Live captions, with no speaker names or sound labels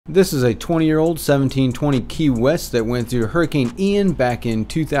This is a 20-year-old 1720 Key West that went through Hurricane Ian back in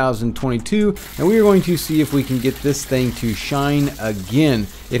 2022, and we are going to see if we can get this thing to shine again.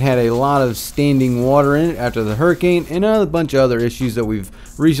 It had a lot of standing water in it after the hurricane and a bunch of other issues that we've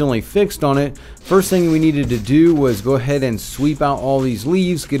recently fixed on it. First thing we needed to do was go ahead and sweep out all these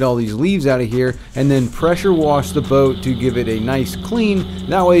leaves, get all these leaves out of here, and then pressure wash the boat to give it a nice clean.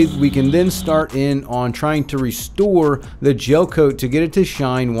 That way we can then start in on trying to restore the gel coat to get it to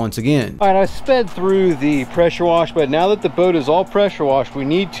shine once again. All right, I sped through the pressure wash, but now that the boat is all pressure washed, we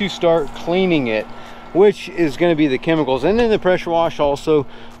need to start cleaning it, which is going to be the chemicals. And then the pressure wash also,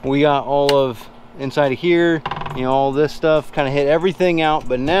 we got all of inside of here, you know, all this stuff, kind of hit everything out.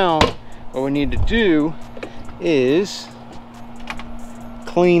 But now what we need to do is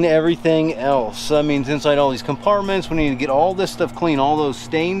clean everything else. So that means inside all these compartments, we need to get all this stuff clean, all those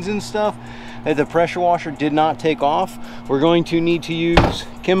stains and stuff that the pressure washer did not take off. We're going to need to use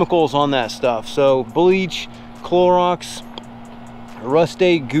chemicals on that stuff. So bleach, Clorox, Rust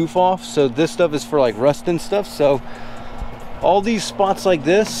Aid Goof Off. So this stuff is for like rust and stuff. So all these spots like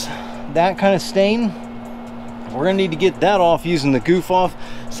this, that kind of stain, we're gonna need to get that off using the Goof Off.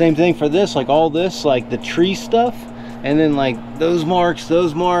 Same thing for this, like all this, like the tree stuff, and then like those marks,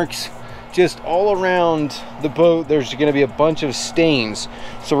 just all around the boat. There's going to be a bunch of stains,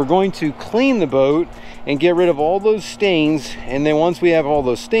 so we're going to clean the boat and get rid of all those stains, and then once we have all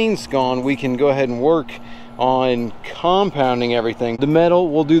those stains gone, we can go ahead and work on compounding everything. The metal,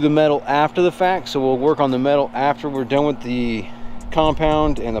 we'll do the metal after the fact, so we'll work on the metal after we're done with the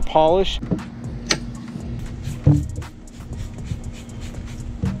compound and the polish.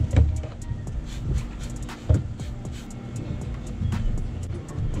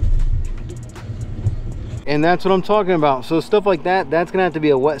 And that's what I'm talking about. So stuff like that, that's gonna have to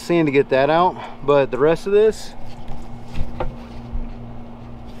be a wet sand to get that out. But the rest of this,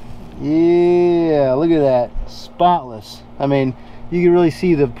 yeah, look at that, spotless. I mean, you can really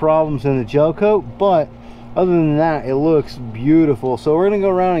see the problems in the gel coat, but other than that, it looks beautiful. So we're gonna go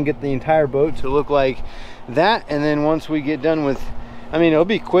around and get the entire boat to look like that. And then once we get done with, I mean, it'll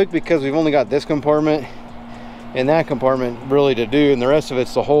be quick because we've only got this compartment and that compartment really to do, and the rest of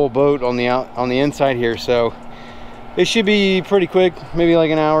it's the whole boat on the inside here. So it should be pretty quick, maybe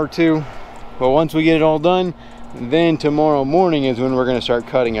like an hour or two. But once we get it all done, then tomorrow morning is when we're going to start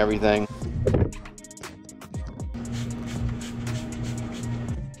cutting everything.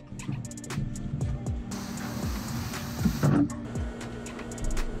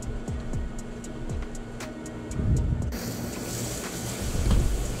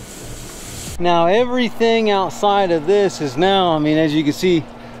 Now everything outside of this is now, I mean, as you can see,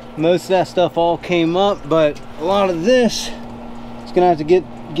 most of that stuff all came up, but a lot of this is gonna have to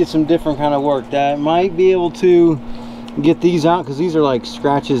get some different kind of work. That might be able to get these out because these are like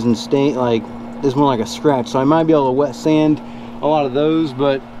scratches and stain, like this one like a scratch. So I might be able to wet sand a lot of those,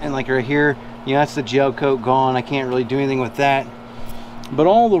 but, and like right here, you know, that's the gel coat gone. I can't really do anything with that. But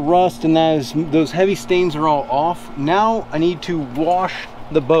all the rust and those heavy stains are all off. Now I need to wash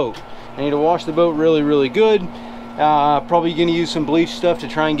the boat. I need to wash the boat really good. Probably gonna use some bleach stuff to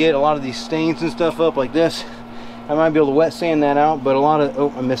try and get a lot of these stains and stuff up like this. I might be able to wet sand that out, but a lot of,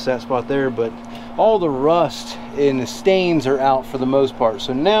 oh, I missed that spot there, but all the rust and the stains are out for the most part.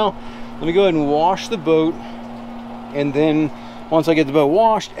 So now let me go ahead and wash the boat, and then once I get the boat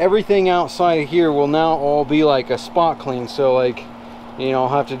washed, everything outside of here will now all be like a spot clean. So like, you know, I'll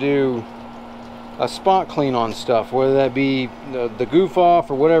have to do a spot clean on stuff, whether that be the Goof Off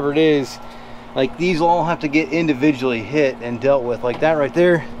or whatever it is. Like these all have to get individually hit and dealt with. Like that right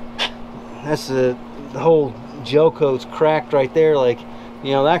there, that's the whole gel coat's cracked right there. Like,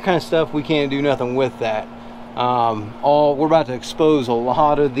 you know, that kind of stuff, we can't do nothing with that. We're about to expose a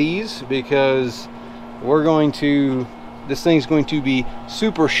lot of these because this thing's going to be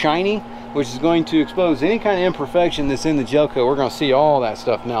super shiny, which is going to expose any kind of imperfection that's in the gel coat. We're going to see all that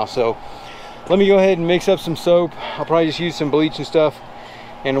stuff now. So let me go ahead and mix up some soap. I'll probably just use some bleach and stuff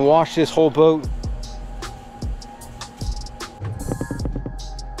and wash this whole boat.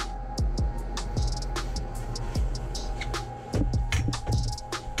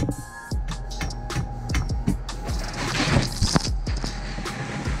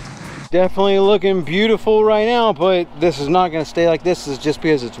 Definitely looking beautiful right now, but this is not going to stay like this. Is just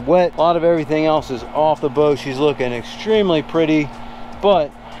because it's wet. A lot of everything else is off the boat. She's looking extremely pretty,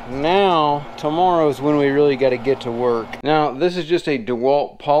 but now tomorrow is when we really got to get to work. Now this is just a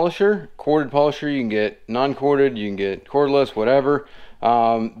DeWalt polisher, corded polisher. You can get non-corded, you can get cordless, whatever.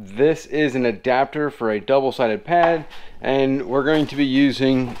 This is an adapter for a double-sided pad, and we're going to be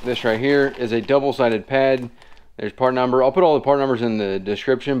using this right here is a double-sided pad. There's part number. I'll put all the part numbers in the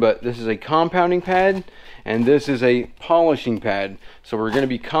description, but this is a compounding pad and this is a polishing pad. So we're going to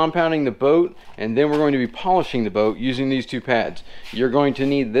be compounding the boat and then we're going to be polishing the boat using these two pads. You're going to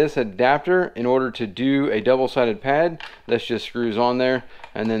need this adapter in order to do a double-sided pad. This just screws on there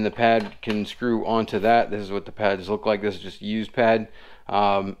and then the pad can screw onto that. This is what the pads look like. This is just a used pad.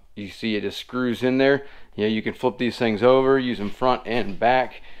 You see it just screws in there. You know, you can flip these things over, use them front and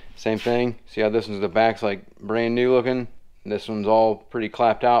back. Same thing. See how this one's, the back's like brand new looking. This one's all pretty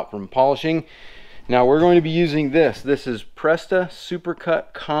clapped out from polishing. Now we're going to be using this. This is Presta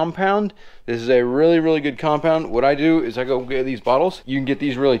Supercut Compound. This is a really good compound. What I do is I go get these bottles. You can get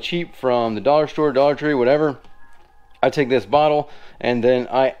these really cheap from the dollar store, Dollar Tree, whatever. I take this bottle and then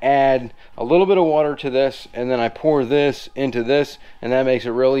I add a little bit of water to this and then I pour this into this, and that makes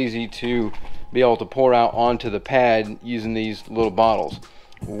it real easy to be able to pour out onto the pad using these little bottles.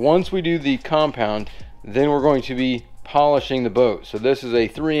 Once we do the compound, then we're going to be polishing the boat. So this is a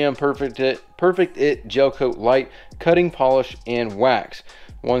 3M Perfect It Gel Coat Light Cutting, Polish, and Wax.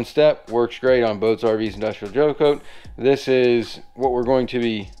 One step, works great on boats, RVs, industrial gel coat. This is what we're going to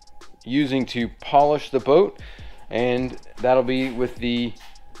be using to polish the boat, and that'll be with the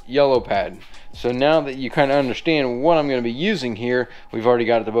yellow pad. So now that you kind of understand what I'm going to be using here, we've already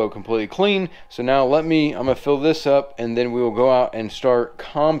got the boat completely clean. So now I'm going to fill this up and then we will go out and start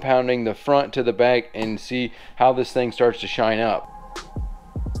compounding the front to the back and see how this thing starts to shine up.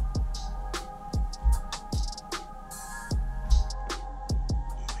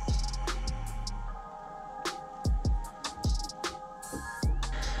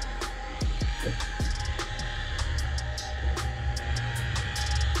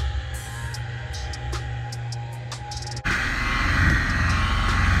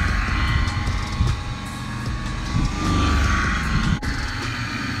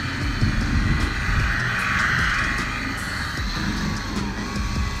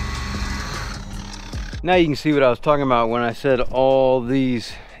 Now you can see what I was talking about when I said all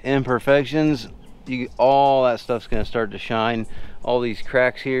these imperfections. All that stuff's going to start to shine. All these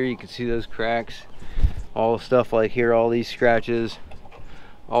cracks here, you can see those cracks. All the stuff like here, all these scratches,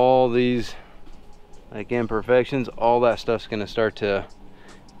 all these like imperfections, all that stuff's going to start to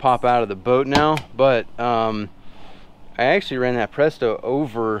pop out of the boat now. But I actually ran that Presto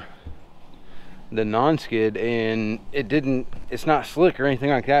over the non-skid and it's not slick or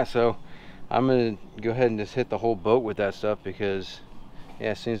anything like that. So I'm gonna go ahead and just hit the whole boat with that stuff because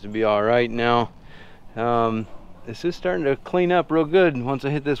yeah, it seems to be all right now. This is starting to clean up real good. Once I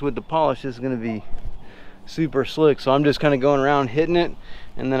hit this with the polish, this is gonna be super slick. So I'm just kind of going around hitting it,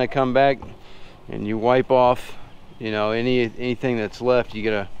 and then I come back and you wipe off, you know, anything that's left. You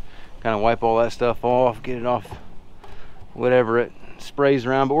gotta kind of wipe all that stuff off, get it off whatever it sprays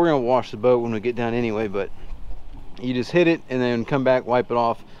around. But we're gonna wash the boat when we get down anyway. But you just hit it and then come back, wipe it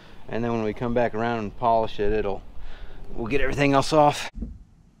off. And then when we come back around and polish it, we'll get everything else off.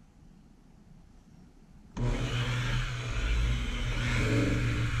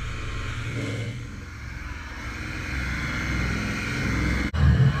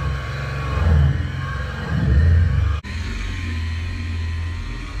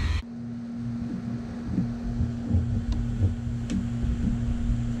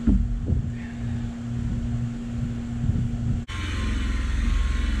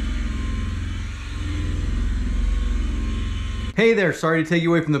 Hey there, sorry to take you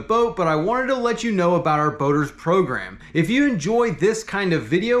away from the boat, but I wanted to let you know about our Boaters program. If you enjoy this kind of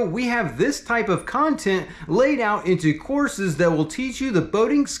video, we have this type of content laid out into courses that will teach you the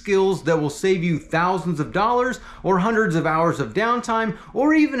boating skills that will save you thousands of dollars or hundreds of hours of downtime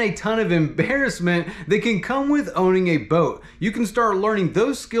or even a ton of embarrassment that can come with owning a boat. You can start learning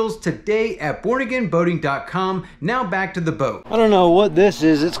those skills today at bornagainboating.com. Now back to the boat. I don't know what this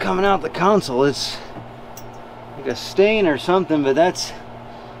is. It's coming out the console. It's like a stain or something, but that's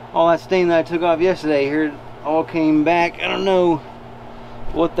all that stain that I took off yesterday. Here it all came back. I don't know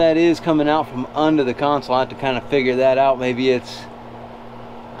what that is coming out from under the console. I have to kind of figure that out. Maybe it's,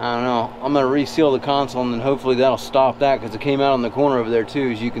 I don't know. I'm gonna reseal the console and then hopefully that'll stop that, because it came out on the corner over there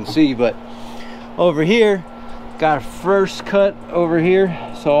too, as you can see. But over here, got a first cut over here,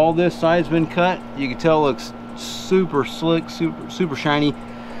 so all this side's been cut. You can tell it looks super slick, super shiny.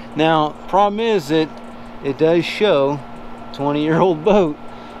 Now problem is that it does show 20-year-old boat.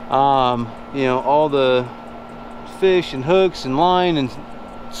 You know, all the fish and hooks and line and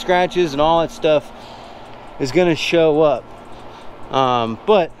scratches and all that stuff is going to show up.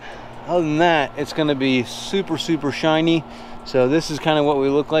 But other than that, it's going to be super shiny. So this is kind of what we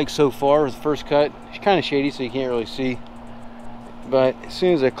look like so far with the first cut. It's kind of shady, so you can't really see. But as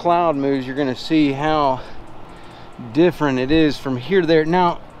soon as a cloud moves, you're going to see how different it is from here to there.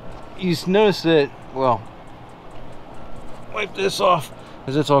 Now, you notice that, well, wipe this off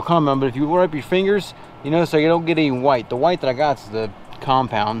as it's all compound, but if you wipe your fingers, you notice I don't get any white. The white that I got is the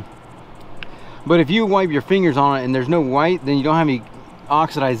compound. But if you wipe your fingers on it and there's no white, then you don't have any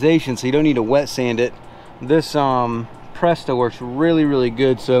oxidization, so you don't need to wet sand it. This Presto works really, really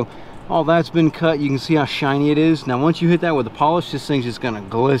good. So all that's been cut. You can see how shiny it is. Now once you hit that with a polish, this thing's just gonna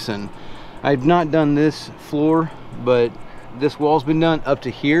glisten. I've not done this floor, but this wall's been done up to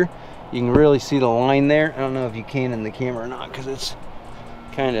here. You can really see the line there. I don't know if you can in the camera or not, because it's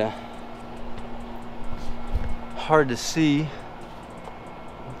kind of hard to see.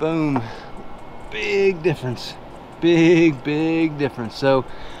 Boom. Big difference. Big difference. So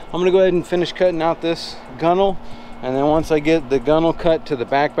I'm gonna go ahead and finish cutting out this gunnel, and then once I get the gunnel cut to the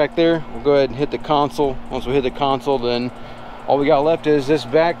back there, we'll go ahead and hit the console. Once we hit the console, then all we got left is this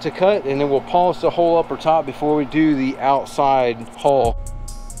back to cut, and then we'll polish the whole upper top before we do the outside hull.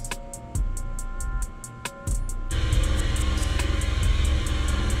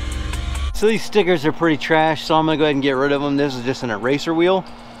 So these stickers are pretty trash, so I'm gonna go ahead and get rid of them. This is just an eraser wheel.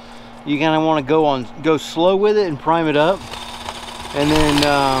 You kind of want to go slow with it and prime it up, and then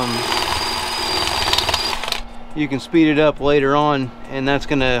you can speed it up later on, and that's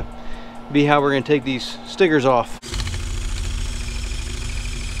gonna be how we're gonna take these stickers off.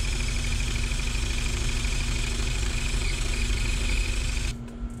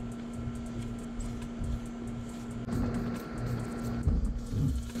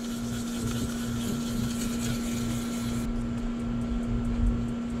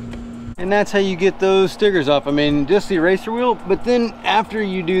 And that's how you get those stickers off. I mean, just the eraser wheel, but then after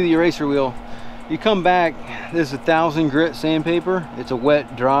you do the eraser wheel, you come back. This is 1000 grit sandpaper. It's a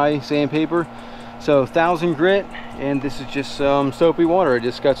wet, dry sandpaper. So 1000 grit, and this is just some soapy water. I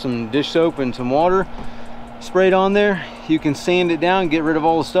just got some dish soap and some water sprayed on there. You can sand it down, get rid of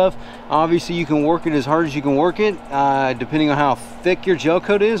all the stuff. Obviously, you can work it as hard as you can work it, depending on how thick your gel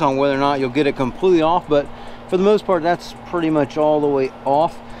coat is, on whether or not you'll get it completely off. But for the most part, that's pretty much all the way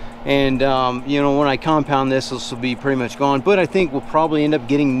off. And you know, when I compound this will be pretty much gone, but I think we'll probably end up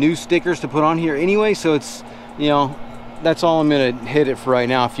getting new stickers to put on here anyway. So it's, you know, that's all I'm gonna hit it for right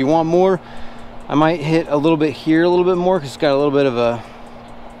now. If you want more, I might hit a little bit here, a little bit more, because it's got a little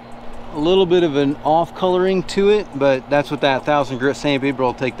bit of an off coloring to it, but that's what that 1000 grit sandpaper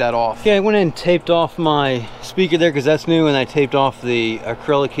will take that off. Okay, I went ahead and taped off my speaker there because that's new, and I taped off the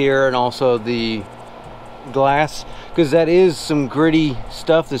acrylic here and also the glass, because that is some gritty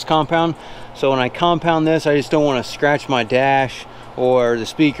stuff, this compound. So when I compound this, I just don't want to scratch my dash or the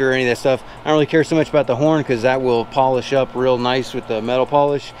speaker or any of that stuff. I don't really care so much about the horn, because that will polish up real nice with the metal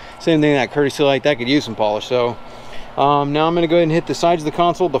polish. Same thing, that courtesy light, that could use some polish. So now I'm going to go ahead and hit the sides of the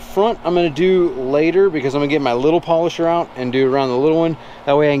console. The front I'm going to do later, because I'm going to get my little polisher out and do around the little one.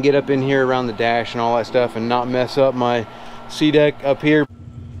 That way I can get up in here around the dash and all that stuff and not mess up my C-deck up here.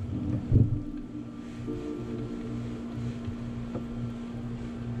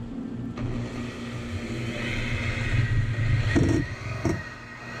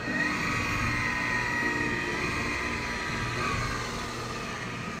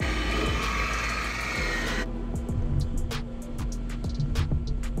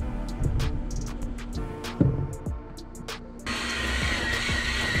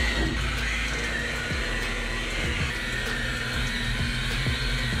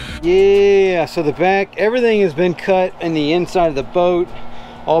 Yeah, so the back, everything has been cut in the inside of the boat.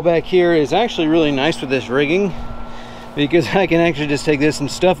 All back here is actually really nice with this rigging, because I can actually just take this and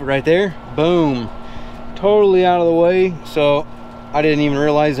stuff it right there. Boom. Totally out of the way. So I didn't even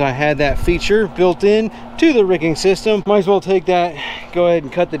realize I had that feature built in to the rigging system. Might as well take that, go ahead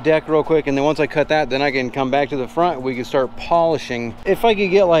and cut the deck real quick, and then once I cut that, then I can come back to the front. We can start polishing. If I could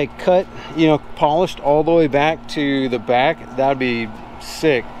get like cut, you know, polished all the way back to the back, that'd be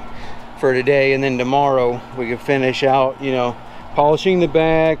sick for today. And then tomorrow we could finish out, you know, polishing the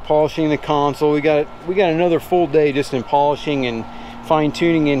back, polishing the console. We got another full day just in polishing and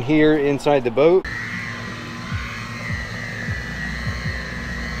fine-tuning in here inside the boat.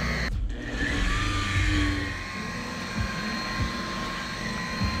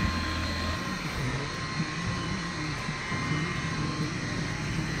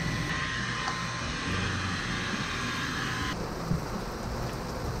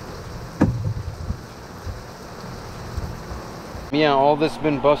 Yeah, all this has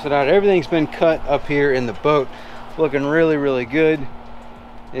been busted out. Everything's been cut up here in the boat. Looking really, really good.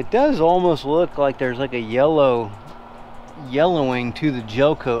 It does almost look like there's like a yellowing to the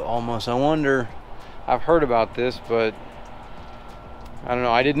gel coat almost. I wonder, I've heard about this, but I don't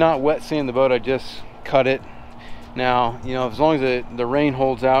know. I did not wet sand the boat. I just cut it Now, you know, as long as the rain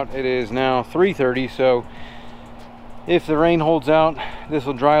holds out, it is now 3:30, so if the rain holds out, this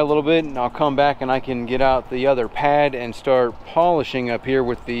will dry a little bit, and I'll come back and I can get out the other pad and start polishing up here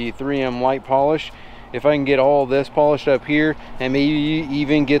with the 3M light polish. If I can get all this polished up here and maybe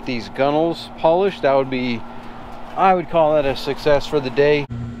even get these gunnels polished, that would be, I would call that a success for the day.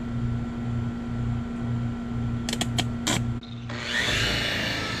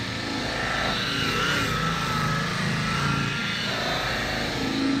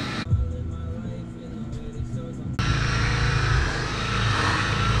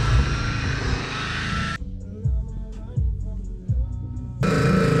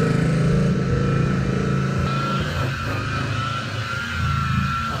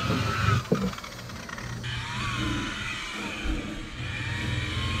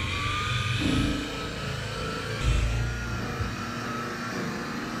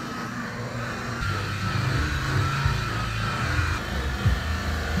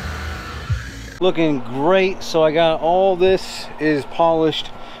 Looking great. So I got all this is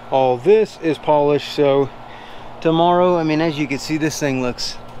polished, all this is polished. So tomorrow, I mean, as you can see, this thing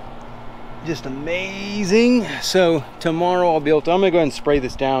looks just amazing. So tomorrow I'll be able to, I'm gonna go ahead and spray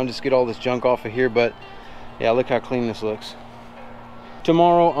this down, just get all this junk off of here. But yeah, look how clean this looks.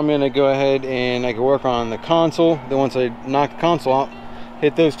 Tomorrow I'm gonna go ahead and I can work on the console. Then once I knock the console out,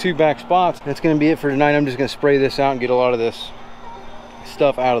 hit those 2 back spots, that's gonna be it for tonight. I'm just gonna spray this out and get a lot of this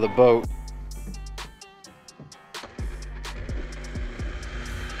stuff out of the boat.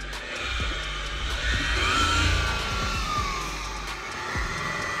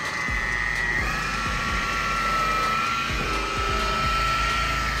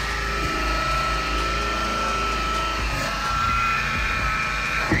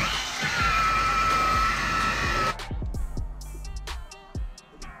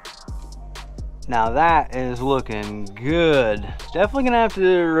 Now that is looking good. Definitely gonna have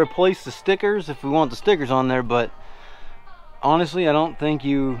to replace the stickers if we want the stickers on there, but honestly I don't think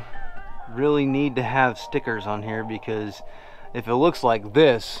you really need to have stickers on here, because if it looks like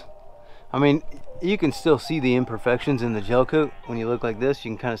this, I mean, you can still see the imperfections in the gel coat. When you look like this,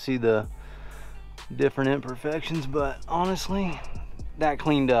 you can kind of see the different imperfections, but honestly that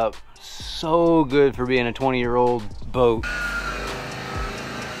cleaned up so good for being a 20-year-old boat.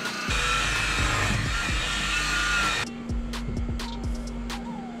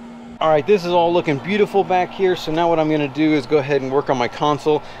 All right, this is all looking beautiful back here. So now what I'm gonna do is go ahead and work on my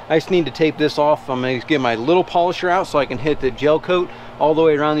console. I just need to tape this off. I'm gonna get my little polisher out so I can hit the gel coat all the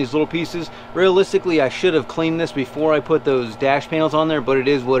way around these little pieces. Realistically, I should have cleaned this before I put those dash panels on there, but it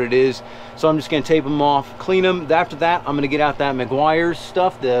is what it is. So I'm just gonna tape them off, clean them. After that, I'm gonna get out that Meguiar's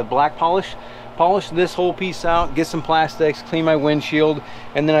stuff, the black polish this whole piece out, get some plastics, clean my windshield,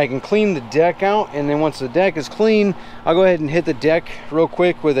 and then I can clean the deck out. And then once the deck is clean, I'll go ahead and hit the deck real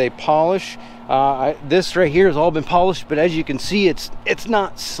quick with a polish. This right here has all been polished, but as you can see, it's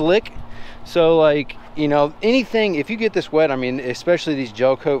not slick. So like, you know, anything, if you get this wet, I mean, especially these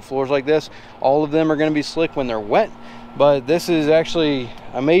gel coat floors like this, all of them are going to be slick when they're wet, but this is actually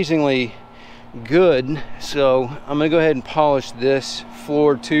amazingly good. So I'm gonna go ahead and polish this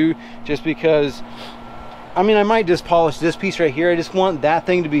floor too, just because, I mean, I might just polish this piece right here. I just want that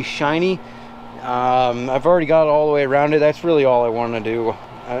thing to be shiny. I've already got it all the way around it. That's really all I want to do.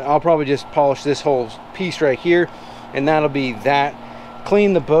 I'll probably just polish this whole piece right here, and that'll be that.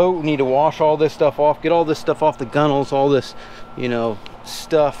 Clean the boat. We need to wash all this stuff off, get all this stuff off the gunnels, all this, you know,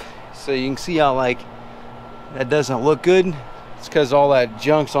 stuff. So you can see how like that doesn't look good. It's because all that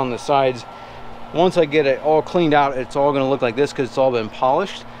junk's on the sides. Once I get it all cleaned out, it's all going to look like this because it's all been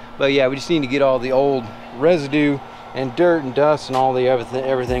polished. But yeah, we just need to get all the old residue and dirt and dust and all the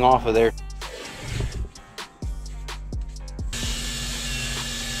everything off of there.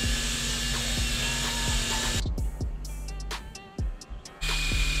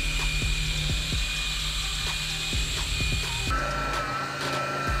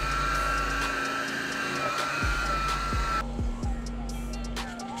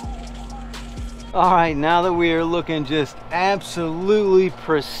 All right, now that we are looking just absolutely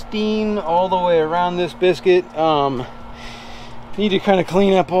pristine all the way around this biscuit, need to kind of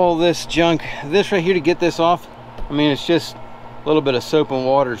clean up all this junk. This right here, to get this off, I mean, it's just a little bit of soap and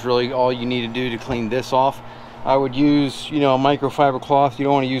water is really all you need to do to clean this off. I would use, you know, a microfiber cloth. You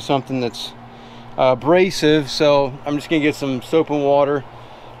don't want to use something that's abrasive, so I'm just gonna get some soap and water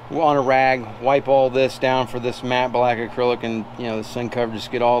on a rag, wipe all this down for this matte black acrylic and, you know, the sun cover,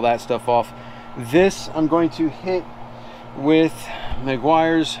 just get all that stuff off. This I'm going to hit with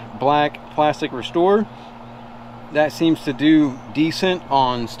Meguiar's black plastic restore. That seems to do decent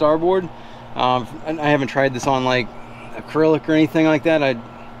on starboard. I haven't tried this on like acrylic or anything like that. I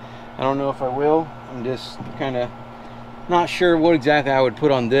don't know if I will. I'm just kind of not sure what exactly I would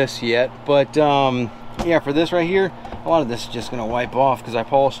put on this yet, but yeah, for this right here, a lot of this is just going to wipe off because I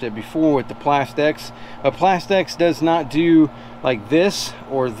polished it before with the Plastex. But Plastex does not do like this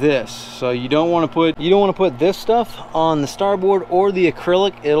or this, so you don't want to put this stuff on the starboard or the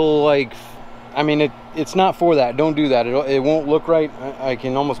acrylic. It'll like, I mean, it's not for that. Don't do that. It won't look right. I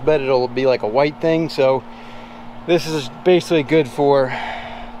can almost bet it'll be like a white thing. So this is basically good for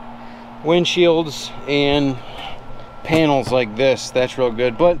windshields and panels like this. That's real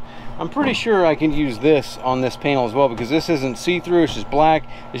good. But I'm pretty sure I can use this on this panel as well, because this isn't see-through, it's just black.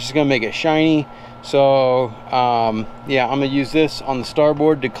 It's just gonna make it shiny. So yeah, I'm gonna use this on the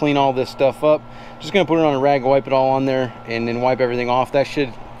starboard to clean all this stuff up. Just gonna put it on a rag, wipe it all on there, and then wipe everything off. That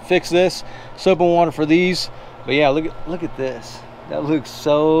should fix this. Soap and water for these. But yeah, look at this. That looks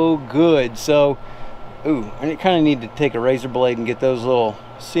so good. So ooh, I kind of need to take a razor blade and get those little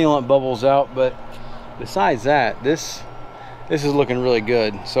sealant bubbles out. But besides that, this is looking really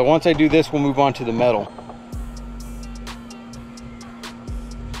good. So once I do this, we'll move on to the metal.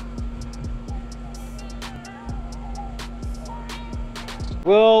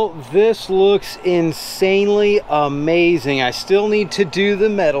 Well, this looks insanely amazing. I still need to do the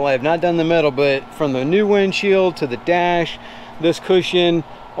metal. I have not done the metal, but from the new windshield to the dash, this cushion,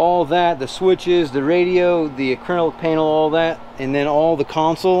 all that, the switches, the radio, the acrylic panel, all that, and then all the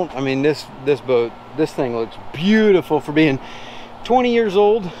console. I mean, this thing looks beautiful for being 20 years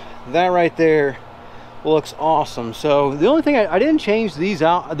old. That right there looks awesome. So the only thing I didn't change these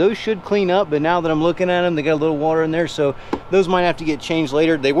out. Those should clean up, but now that I'm looking at them, they got a little water in there, so those might have to get changed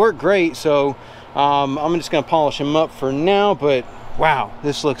later. They work great, so I'm just gonna polish them up for now. But wow,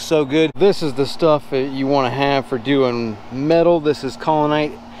 this looks so good. This is the stuff that you want to have for doing metal. This is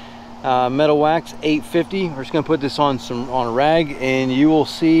Colonite metal wax 850. We're just gonna put this on a rag, and you will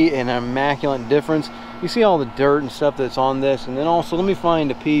see an immaculate difference. You see all the dirt and stuff that's on this, and then also let me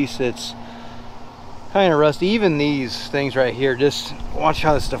find a piece that's kind of rusty. Even these things right here, just watch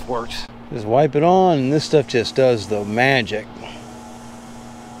how this stuff works. Just wipe it on, and this stuff just does the magic.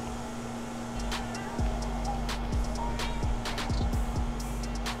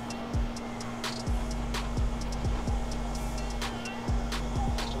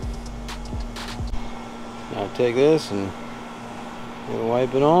 Now take this and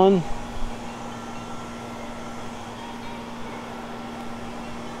wipe it on.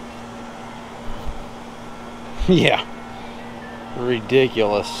 Yeah,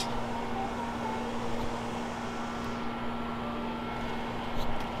 ridiculous.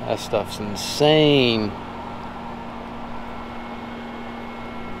 That stuff's insane.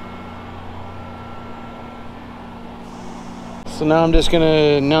 So now I'm just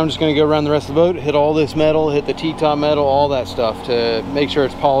gonna go around the rest of the boat, hit all this metal, hit the T-top metal, all that stuff to make sure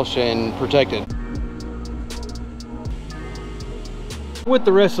it's polished and protected. With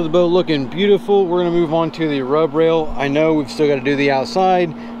the rest of the boat looking beautiful, we're going to move on to the rub rail. I know we've still got to do the outside.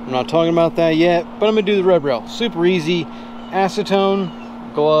 I'm not talking about that yet, but I'm going to do the rub rail. Super easy.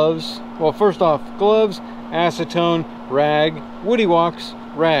 Acetone, gloves. Well, first off, gloves, acetone, rag, Woody Wax,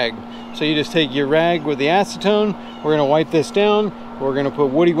 rag. So you just take your rag with the acetone. We're going to wipe this down. We're going to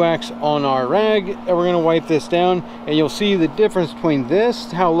put Woody Wax on our rag, and we're going to wipe this down. And you'll see the difference between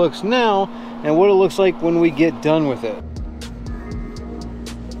this, how it looks now, and what it looks like when we get done with it.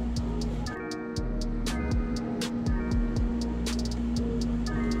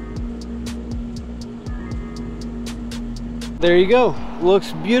 There you go.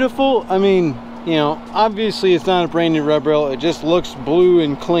 Looks beautiful. I mean, you know, obviously it's not a brand new rub rail. It just looks blue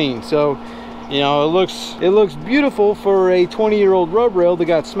and clean. So, you know, it looks beautiful for a 20-year-old rub rail that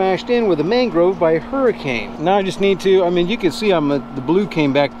got smashed in with a mangrove by a hurricane. Now I just need to, I mean, you can see the blue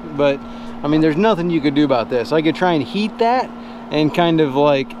came back, but I mean, there's nothing you could do about this. I could try and heat that and kind of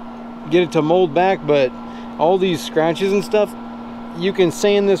like get it to mold back, but all these scratches and stuff, you can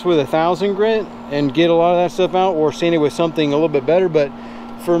sand this with 1000 grit and get a lot of that stuff out, or sand it with something a little bit better. But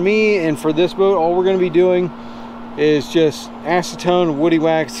for me and for this boat, all we're going to be doing is just acetone, Woody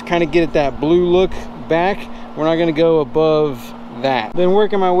Wax, kind of get it that blue look back. We're not going to go above that. Then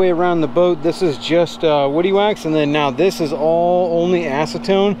working my way around the boat, this is just Woody Wax, and then now this is all only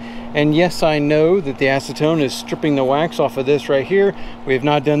acetone. And yes, I know that the acetone is stripping the wax off of this right here. We have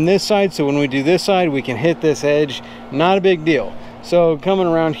not done this side, so when we do this side, we can hit this edge. Not a big deal. So coming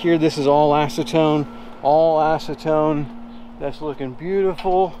around here, this is all acetone, all acetone. That's looking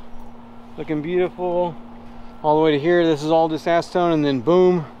beautiful, looking beautiful. All the way to here, this is all just acetone, and then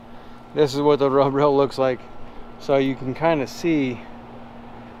boom, this is what the rub rail looks like. So you can kind of see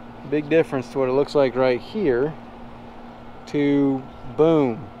Big difference to what it looks like right here to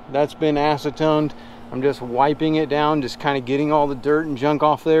boom. That's been acetoned. I'm just wiping it down, just kind of getting all the dirt and junk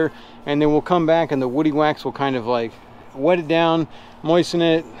off there, and then we'll come back and the woody wax will kind of like wet it down, moisten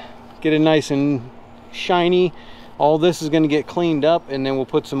it, get it nice and shiny. All this is going to get cleaned up, and then we'll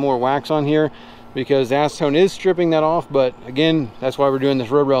put some more wax on here because the acetone is stripping that off. But again, that's why we're doing this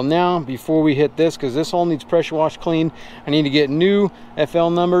rub rail now before we hit this, because this all needs pressure wash clean. I need to get new FL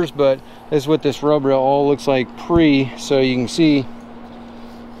numbers, but this is what this rub rail all looks like pre, so you can see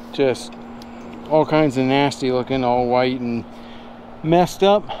just all kinds of nasty looking, all white and messed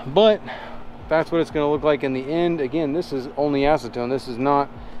up, but that's what it's going to look like in the end. Again, this is only acetone. This is not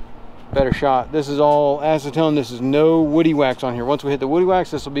Better Shot. This is all acetone. This is no woody wax on here. Once we hit the woody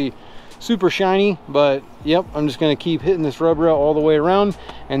wax, this will be super shiny. But yep, I'm just going to keep hitting this rub rail all the way around,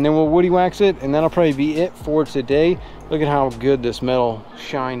 and then we'll woody wax it, and that'll probably be it for today. Look at how good this metal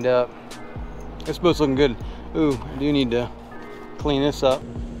shined up. This boat's looking good. Ooh, I do need to clean this up.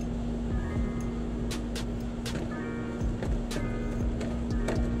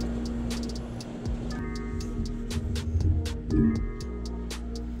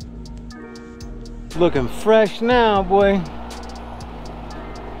 Looking fresh now, boy.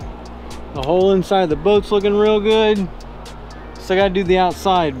 The whole inside of the boat's looking real good. Still gotta do the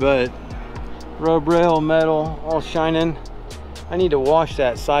outside, but rub rail, metal, all shining. I need to wash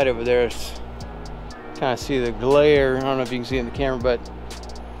that side over there. Kind of see the glare. I don't know if you can see it in the camera, but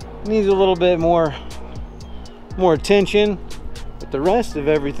it needs a little bit more attention. But the rest of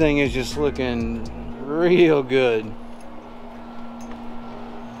everything is just looking real good.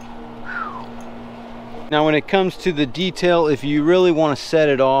 Now when it comes to the detail, if you really want to set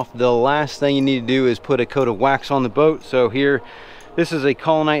it off, the last thing you need to do is put a coat of wax on the boat. So here, this is a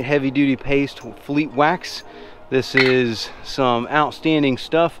Colonite heavy duty paste fleet wax. This is some outstanding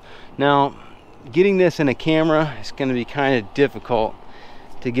stuff. Now, getting this in a camera is going to be kind of difficult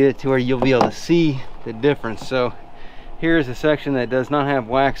to get it to where you'll be able to see the difference. So here's a section that does not have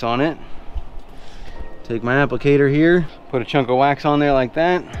wax on it. Take my applicator here, put a chunk of wax on there like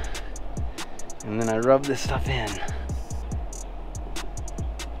that, and then I rub this stuff in.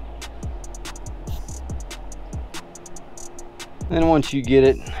 Then once you get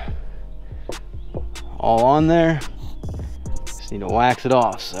it all on there, just need to wax it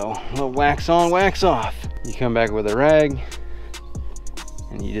off. So a little wax on, wax off. You come back with a rag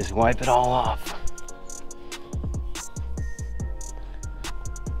and you just wipe it all off.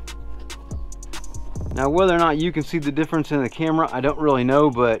 Now whether or not you can see the difference in the camera, I don't really know,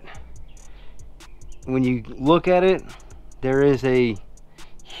 but when you look at it, there is a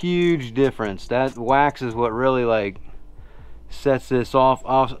huge difference. That wax is what really like sets this off.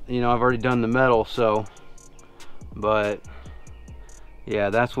 You know, I've already done the metal, so, but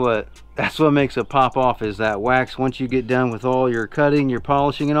yeah, that's what makes it pop off, is that wax. Once you get done with all your cutting, your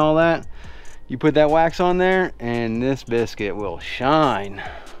polishing and all that, you put that wax on there and this biscuit will shine.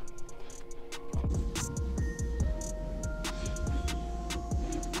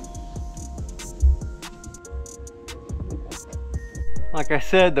 Like I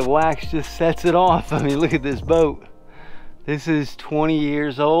said, the wax just sets it off. I mean, look at this boat. This is 20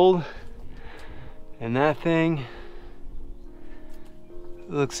 years old, and that thing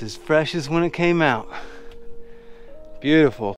looks as fresh as when it came out. Beautiful.